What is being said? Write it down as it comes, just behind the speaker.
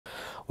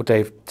Well,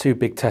 Dave, two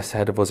big tests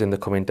ahead of us in the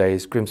coming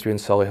days. Grimsby and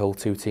Solihull,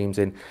 two teams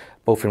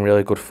both in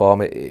really good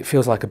form. It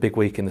feels like a big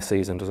week in the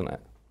season, doesn't it?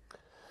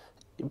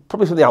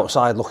 Probably from the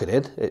outside looking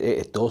in,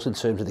 it does in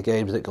terms of the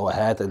games that go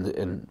ahead and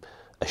in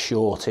a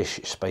shortish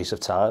space of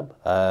time.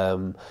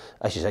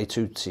 As you say,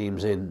 two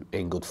teams in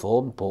good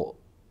form, but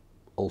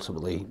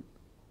ultimately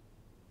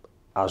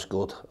as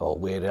good, or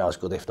we're as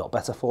good, if not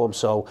better form.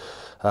 So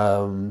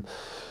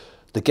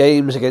the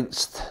games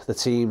against the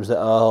teams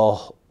that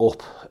are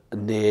up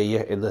near you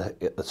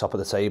at the top of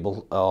the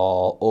table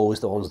are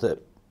always the ones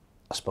that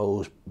I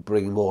suppose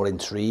bring more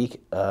intrigue.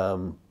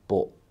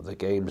 But the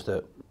games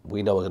that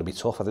we know are going to be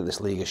tough. I think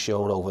this league has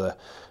shown over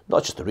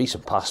not just the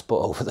recent past, but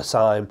over the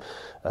time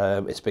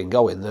it's been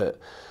going, that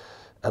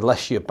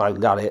unless you're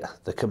banged at it,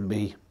 there can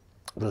be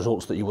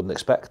results that you wouldn't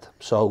expect.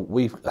 So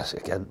we've,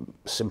 again,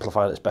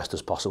 simplifying it as best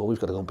as possible, we've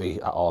got to go and be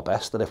at our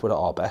best, and if we're at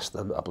our best,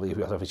 then I believe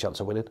we have every chance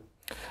of winning.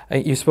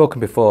 You've spoken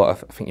before, I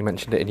think you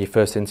mentioned it in your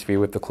first interview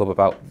with the club,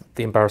 about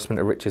the embarrassment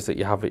of riches that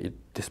you have at your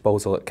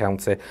disposal at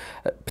County,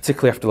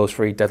 particularly after those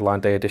 3 deadline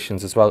day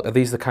additions as well. Are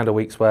these the kind of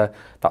weeks where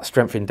that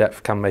strength in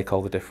depth can make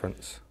all the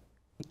difference?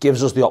 It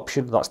gives us the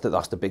option, that's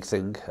the big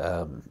thing.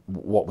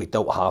 What we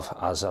don't have,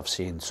 as I've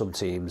seen some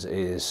teams,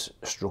 is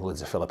struggling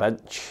to fill a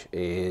bench,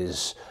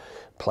 is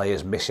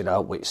players missing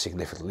out, which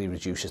significantly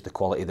reduces the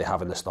quality they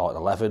have in the starting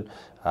 11.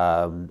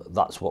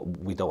 That's what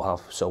we don't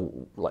have. So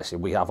let's say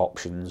we have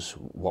options.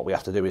 What we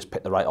have to do is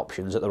pick the right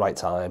options at the right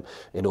time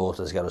in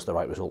order to get us the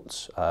right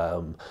results.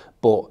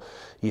 But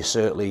you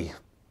certainly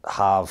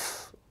have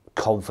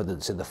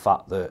confidence in the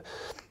fact that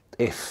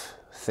if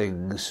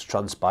things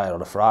transpire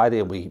on a Friday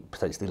and we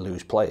potentially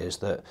lose players,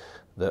 that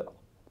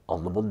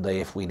on the Monday,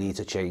 if we need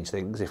to change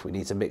things, if we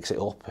need to mix it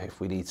up,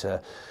 if we need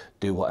to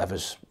do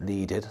whatever's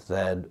needed,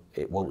 then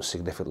it won't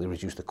significantly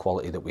reduce the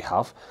quality that we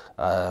have.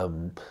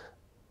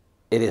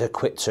 It is a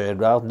quick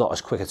turnaround, not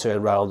as quick a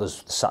turnaround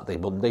as Saturday,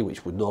 Monday,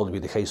 which would normally be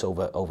the case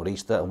over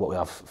Easter and what we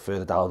have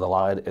further down the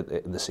line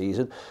in the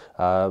season.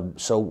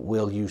 So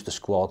we'll use the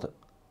squad,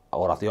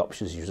 or have the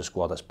options to use the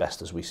squad as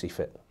best as we see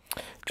fit.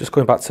 Just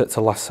going back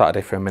to last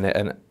Saturday for a minute,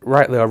 and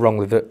rightly or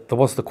wrongly, there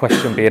was the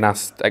question being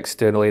asked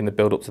externally in the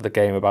build-up to the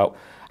game about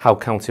how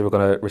County were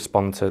going to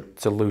respond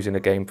to losing a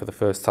game for the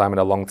first time in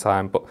a long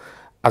time. But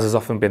as has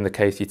often been the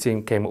case, your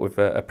team came up with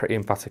a pretty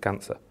emphatic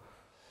answer.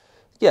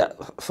 Yeah,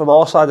 from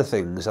our side of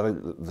things, I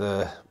think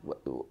there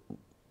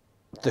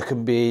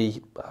can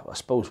be, I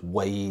suppose,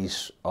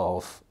 ways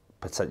of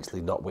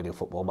potentially not winning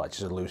football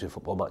matches and losing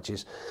football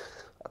matches.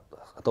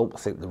 I don't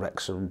think the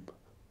Wrexham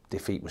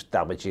defeat was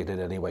damaging in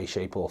any way,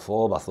 shape or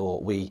form. I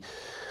thought we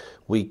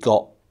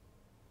got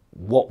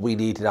what we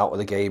needed out of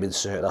the game in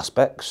certain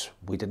aspects.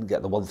 We didn't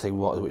get the one thing we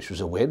wanted, which was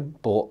a win,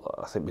 but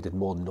I think we did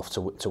more than enough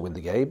to win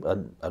the game,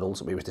 and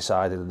ultimately it was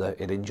decided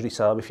in injury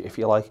time, if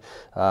you like.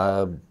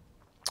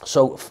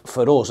 So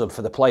for us and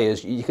for the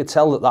players, you could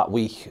tell that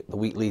week, the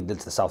week leading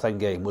into the Southend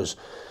game, was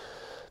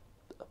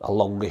a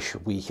longish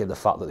week in the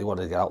fact that they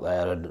wanted to get out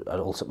there and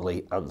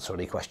ultimately answer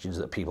any questions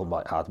that people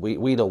might have.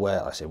 We know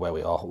where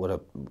we are. We're a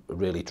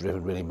really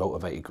driven, really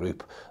motivated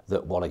group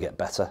that want to get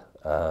better,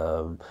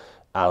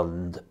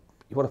 and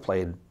you want to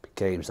play in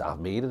games that have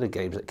meaning and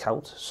games that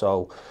count.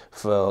 So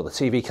for the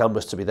TV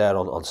cameras to be there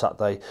on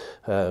Saturday,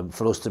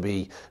 for us to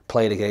be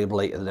playing a game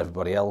later than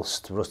everybody else,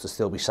 for us to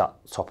still be sat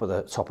top of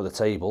the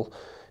table,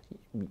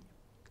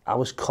 I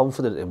was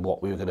confident in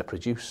what we were going to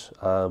produce,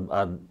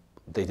 and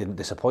they didn't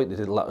disappoint. They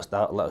didn't let us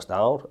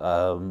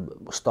down.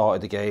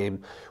 Started the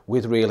game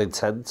with real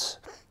intent.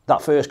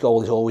 That first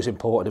goal is always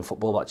important in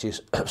football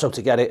matches. So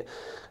to get it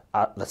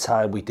at the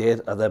time we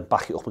did, and then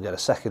back it up and get a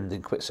second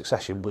in quick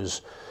succession,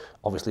 was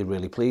obviously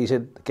really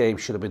pleasing. The game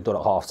should have been done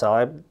at half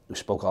time. We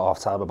spoke at half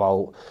time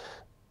about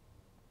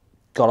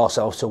got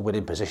ourselves to a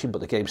winning position,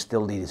 but the game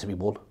still needed to be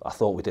won. I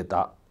thought we did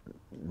that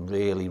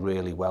really,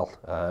 really well,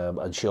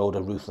 and showed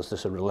a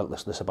ruthlessness and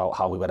relentlessness about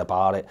how we went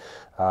about it,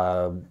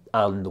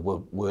 and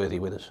were worthy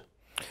winners.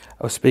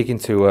 I was speaking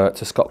to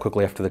Scott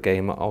Quigley after the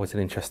game. Always an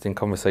interesting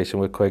conversation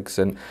with Quiggs,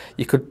 and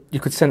you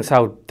could sense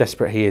how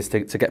desperate he is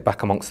to get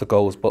back amongst the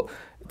goals. But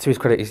to his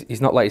credit,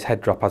 he's not let his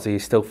head drop, as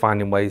he's still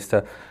finding ways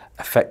to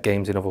affect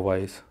games in other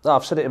ways.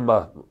 I've said it in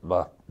my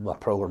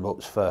programme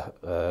notes for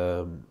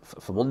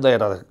Monday,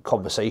 and I had a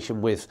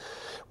conversation with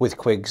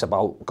Quiggs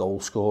about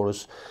goal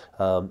scorers.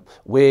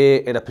 We're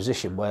in a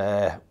position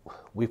where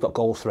we've got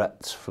goal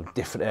threats from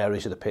different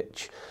areas of the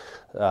pitch,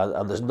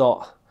 and there's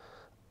not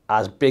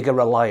as big a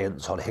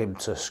reliance on him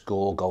to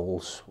score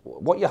goals.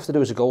 What you have to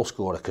do as a goal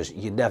scorer, because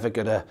you're never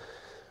going to,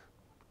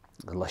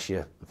 unless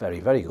you're very,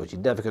 very good, you're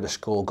never going to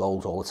score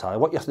goals all the time.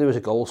 What you have to do as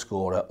a goal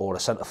scorer or a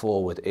centre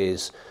forward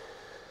is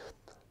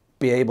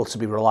be able to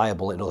be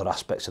reliable in other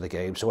aspects of the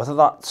game. So whether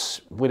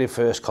that's winning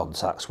first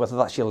contacts, whether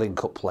that's your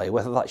link-up play,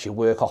 whether that's your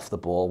work off the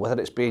ball, whether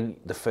it's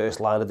being the first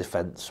line of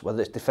defence, whether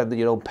it's defending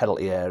your own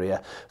penalty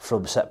area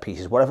from set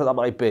pieces, whatever that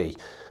might be,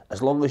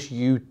 as long as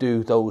you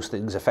do those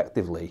things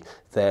effectively,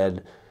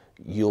 then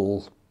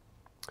you'll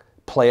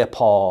play a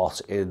part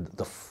in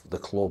the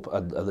club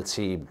and the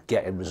team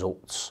getting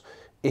results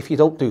if you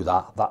don't do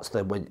that, that's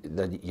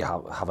then you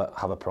have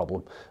a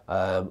problem,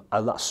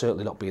 and that's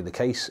certainly not being the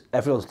case.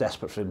 Everyone's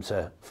desperate for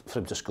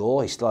him to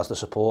score. He still has the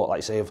support, like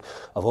I say, of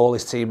all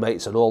his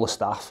teammates and all the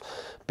staff,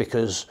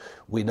 because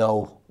we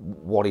know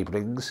what he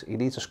brings. He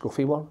needs a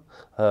scruffy one.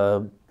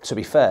 To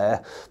be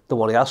fair, the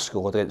one he has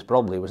scored against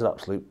Bromley was an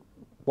absolute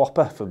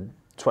whopper from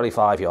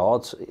 25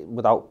 yards.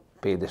 Without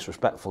being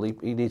disrespectful,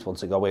 he needs one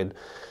to go in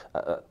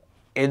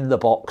the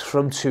box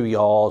from 2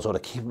 yards, or to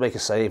keep make a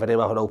save and him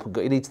have an open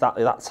goal. He needs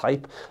that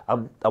type,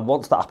 and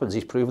once that happens,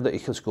 he's proven that he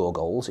can score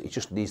goals. He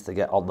just needs to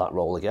get on that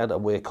roll again,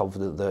 and we're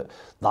confident that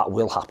that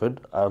will happen,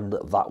 and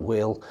that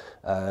will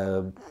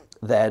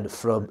then,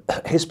 from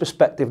his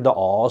perspective, not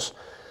ours,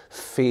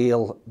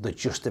 feel the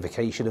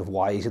justification of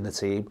why he's in the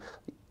team.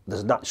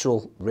 There's a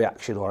natural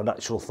reaction or a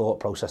natural thought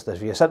process that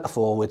if you're centre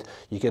forward,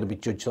 you're going to be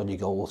judged on your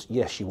goals.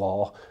 Yes, you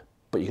are,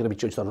 but you're going to be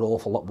judged on an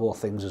awful lot more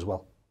things as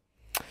well.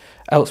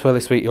 Elsewhere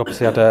this week, you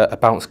obviously had a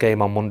bounce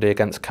game on Monday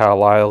against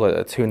Carlisle,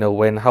 a 2-0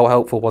 win. How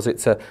helpful was it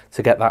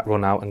to get that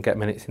run out and get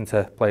minutes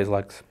into players'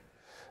 legs?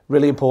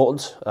 Really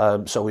important.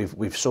 So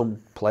we've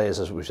some players,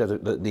 as we've said,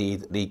 that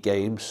need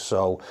games.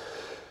 So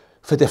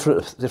for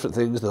different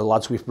things, the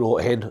lads we've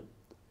brought in,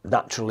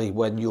 naturally,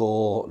 when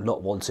you're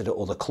not wanted at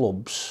other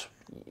clubs,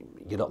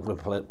 you're not going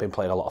to been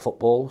playing a lot of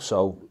football.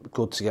 So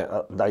good to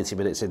get 90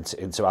 minutes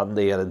into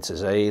Andy and into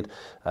Zaid.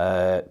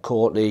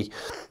 Courtney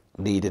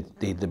needed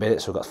the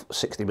minutes, so we got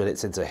 60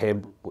 minutes into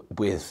him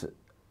with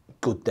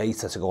good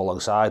data to go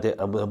alongside it,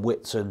 and then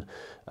Witts and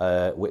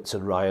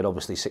Ryan,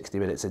 obviously 60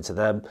 minutes into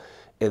them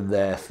in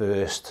their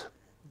first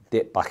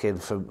dip back in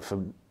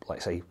from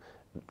like say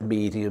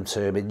medium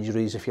term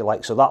injuries, if you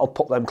like. So that'll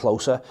put them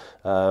closer.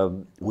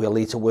 We'll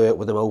need to work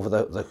with them over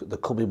the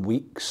coming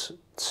weeks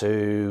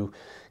to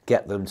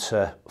get them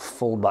to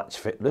full match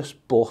fitness,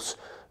 but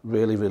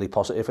really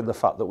positive in the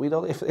fact that we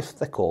know if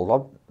they're called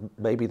on,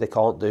 maybe they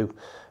can't do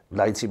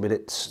 90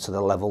 minutes to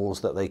the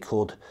levels that they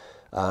could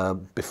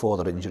before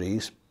their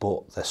injuries,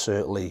 but they're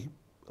certainly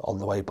on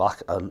the way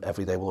back, and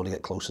every day we'll only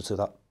get closer to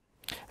that.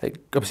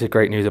 Obviously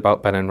great news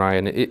about Ben and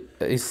Ryan. It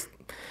is,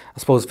 I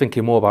suppose,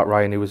 thinking more about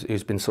Ryan,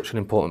 who's been such an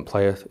important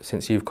player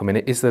since you've come in.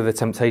 Is there the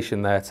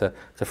temptation there to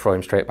throw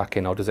him straight back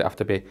in, or does it have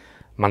to be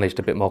managed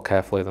a bit more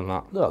carefully than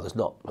that? No, there's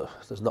not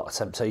a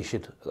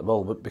temptation at the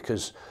moment,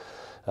 because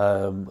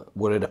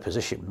we're in a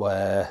position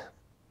where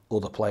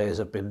other players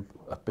have been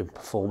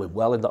performing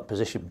well in that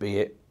position, be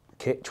it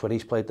Kitch when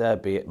he's played there,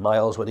 be it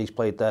Miles when he's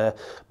played there.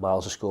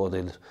 Miles has scored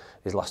in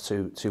his last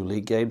two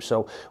league games,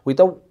 so we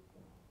don't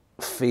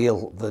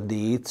feel the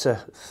need to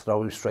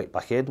throw him straight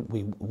back in.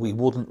 We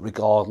wouldn't,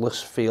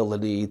 regardless, feel the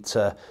need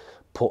to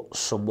put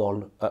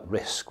someone at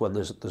risk when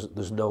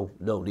there's no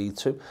need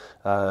to.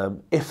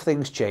 If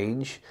things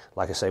change,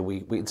 like I say,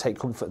 we can take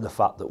comfort in the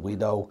fact that we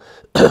know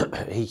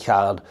he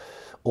can,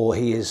 or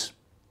he is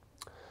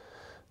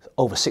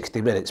over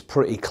 60 minutes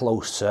pretty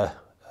close to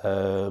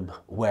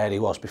where he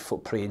was before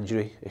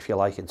pre-injury, if you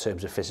like, in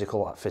terms of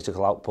physical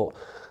output.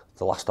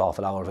 The last half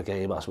an hour of a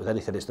game, as with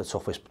anything, is the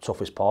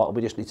toughest part, and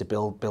we just need to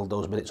build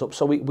those minutes up.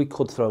 So we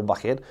could throw him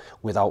back in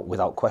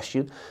without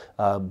question,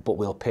 but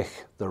we'll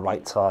pick the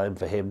right time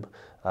for him,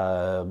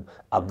 and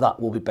that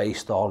will be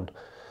based on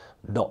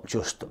not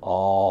just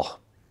our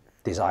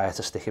desire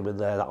to stick him in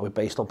there. That will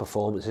be based on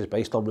performances,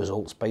 based on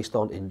results, based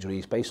on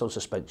injuries, based on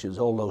suspensions,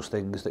 all those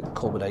things that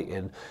culminate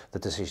in the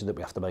decision that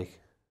we have to make.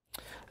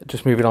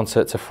 Just moving on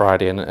to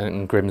Friday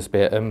and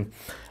Grimsby,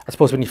 I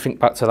suppose when you think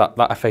back to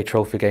that FA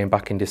Trophy game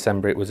back in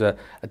December, it was a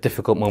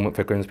difficult moment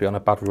for Grimsby, on a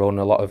bad run,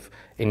 a lot of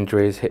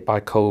injuries, hit by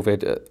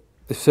COVID.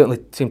 They certainly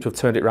seem to have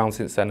turned it around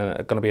since then, and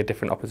are going to be a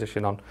different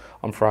opposition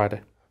on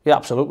Friday. Yeah,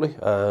 absolutely.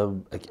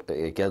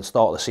 Again,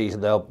 start of the season,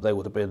 they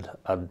would have been,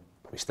 and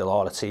we still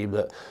are, a team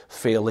that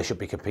feel they should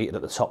be competing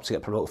at the top to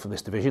get promoted from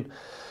this division.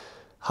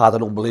 Had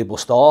an unbelievable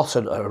start,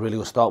 and a really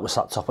good start. We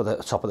sat top of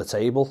the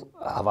table.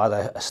 Have had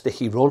a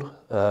sticky run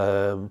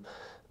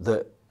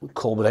that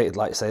culminated,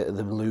 like I say, in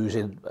them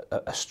losing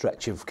a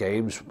stretch of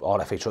games.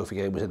 Our FA Trophy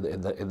game was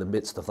in the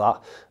midst of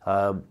that,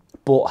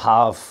 but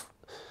have,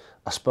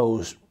 I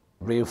suppose,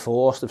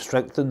 reinforced, have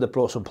strengthened, they've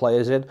brought some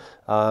players in,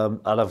 and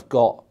have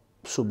got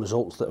some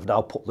results that have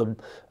now put them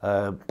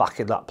back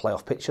in that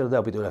playoff picture, and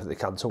they'll be doing everything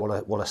they can to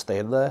want to stay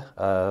in there.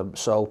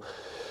 So,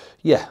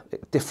 yeah,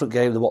 different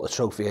game than what the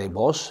trophy game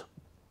was.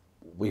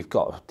 We've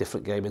got a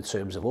different game in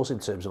terms of us, in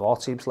terms of our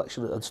team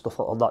selection and stuff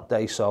on that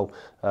day. So,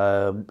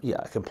 yeah,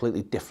 a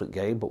completely different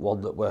game, but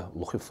one that we're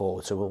looking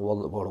forward to and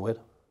one that we want to win.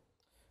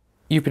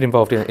 You've been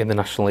involved in the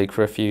National League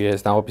for a few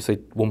years now, obviously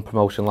won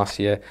promotion last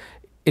year.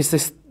 Is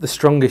this the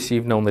strongest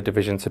you've known the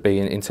division to be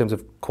in terms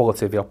of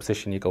quality of the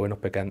opposition you're going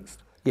up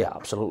against? Yeah,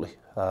 absolutely.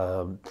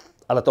 And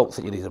I don't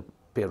think you need to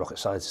be a rocket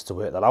scientist to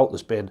work that out.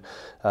 There's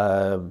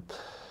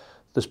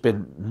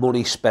been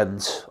money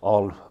spent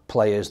on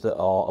players that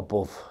are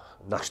above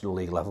National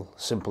League level,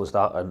 simple as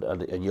that.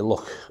 And you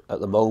look at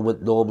the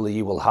moment, normally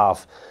you will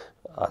have,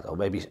 I don't know,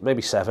 maybe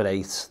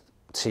 7-8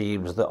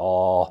 teams that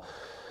are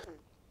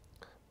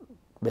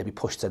maybe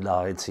push to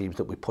 9 teams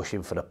that we're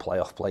pushing for a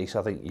playoff place.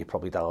 I think you're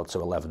probably down to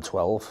 11,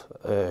 12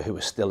 who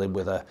are still in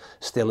with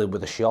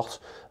a shot.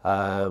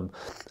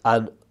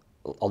 And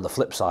on the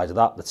flip side of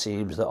that, the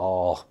teams that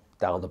are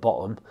down the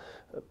bottom,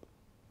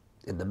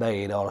 in the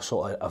main, are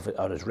sort of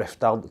are as rift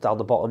down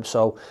the bottom.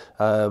 So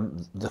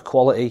the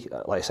quality,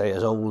 like I say,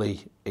 has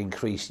only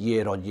increased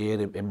year on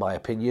year, in my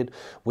opinion.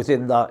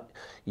 Within that,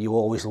 you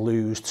always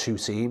lose 2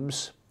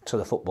 teams to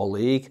the Football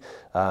League.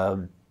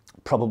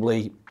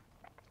 Probably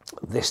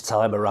this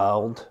time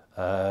around,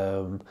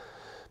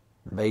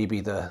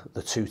 maybe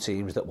the 2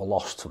 teams that were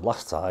lost from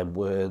last time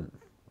were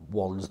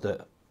ones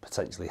that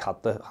potentially had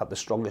the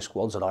strongest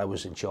squads, and I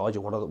was in charge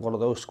of one of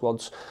those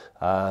squads,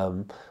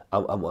 and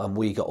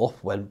we got up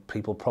when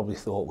people probably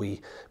thought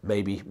we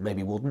maybe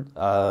wouldn't.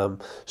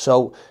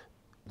 So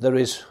there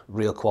is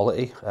real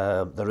quality,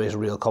 there is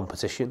real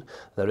competition,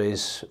 there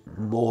is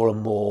more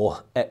and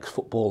more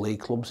ex-Football League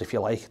clubs, if you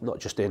like, not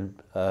just in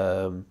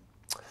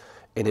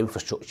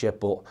infrastructure,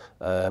 but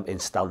in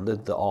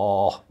standard, that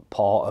are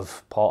part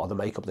of the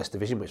makeup of this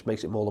division, which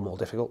makes it more and more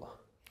difficult.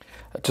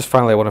 Just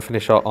finally, I want to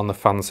finish on the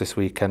fans this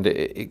weekend.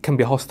 It can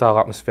be a hostile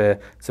atmosphere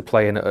to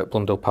play in at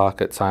Blundell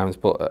Park at times,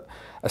 but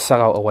a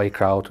sell-out away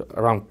crowd,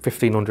 around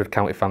 1,500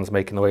 County fans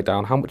making their way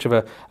down. How much of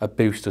a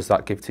boost does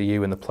that give to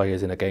you and the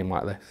players in a game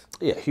like this?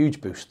 Yeah,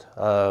 huge boost.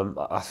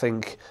 I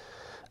think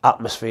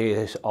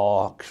atmospheres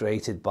are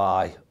created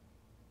by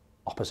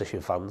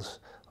opposition fans.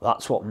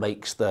 That's what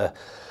makes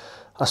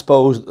I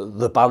suppose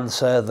the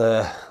banter,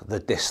 the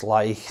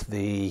dislike,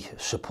 the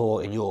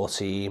support in your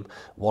team,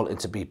 wanting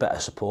to be better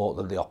support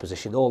than the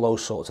opposition, all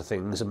those sorts of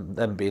things, and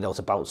then being able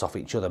to bounce off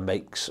each other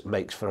makes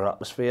for an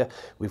atmosphere.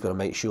 We've got to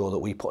make sure that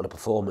we put in a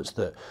performance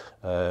that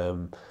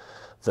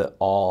that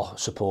our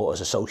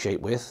supporters associate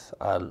with,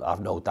 and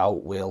I've no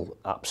doubt will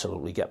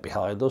absolutely get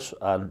behind us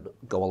and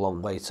go a long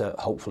way to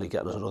hopefully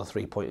getting us another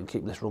 3 point and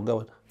keeping this run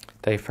going.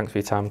 Dave, thanks for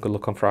your time. Good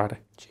luck on Friday.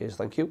 Cheers,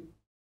 thank you.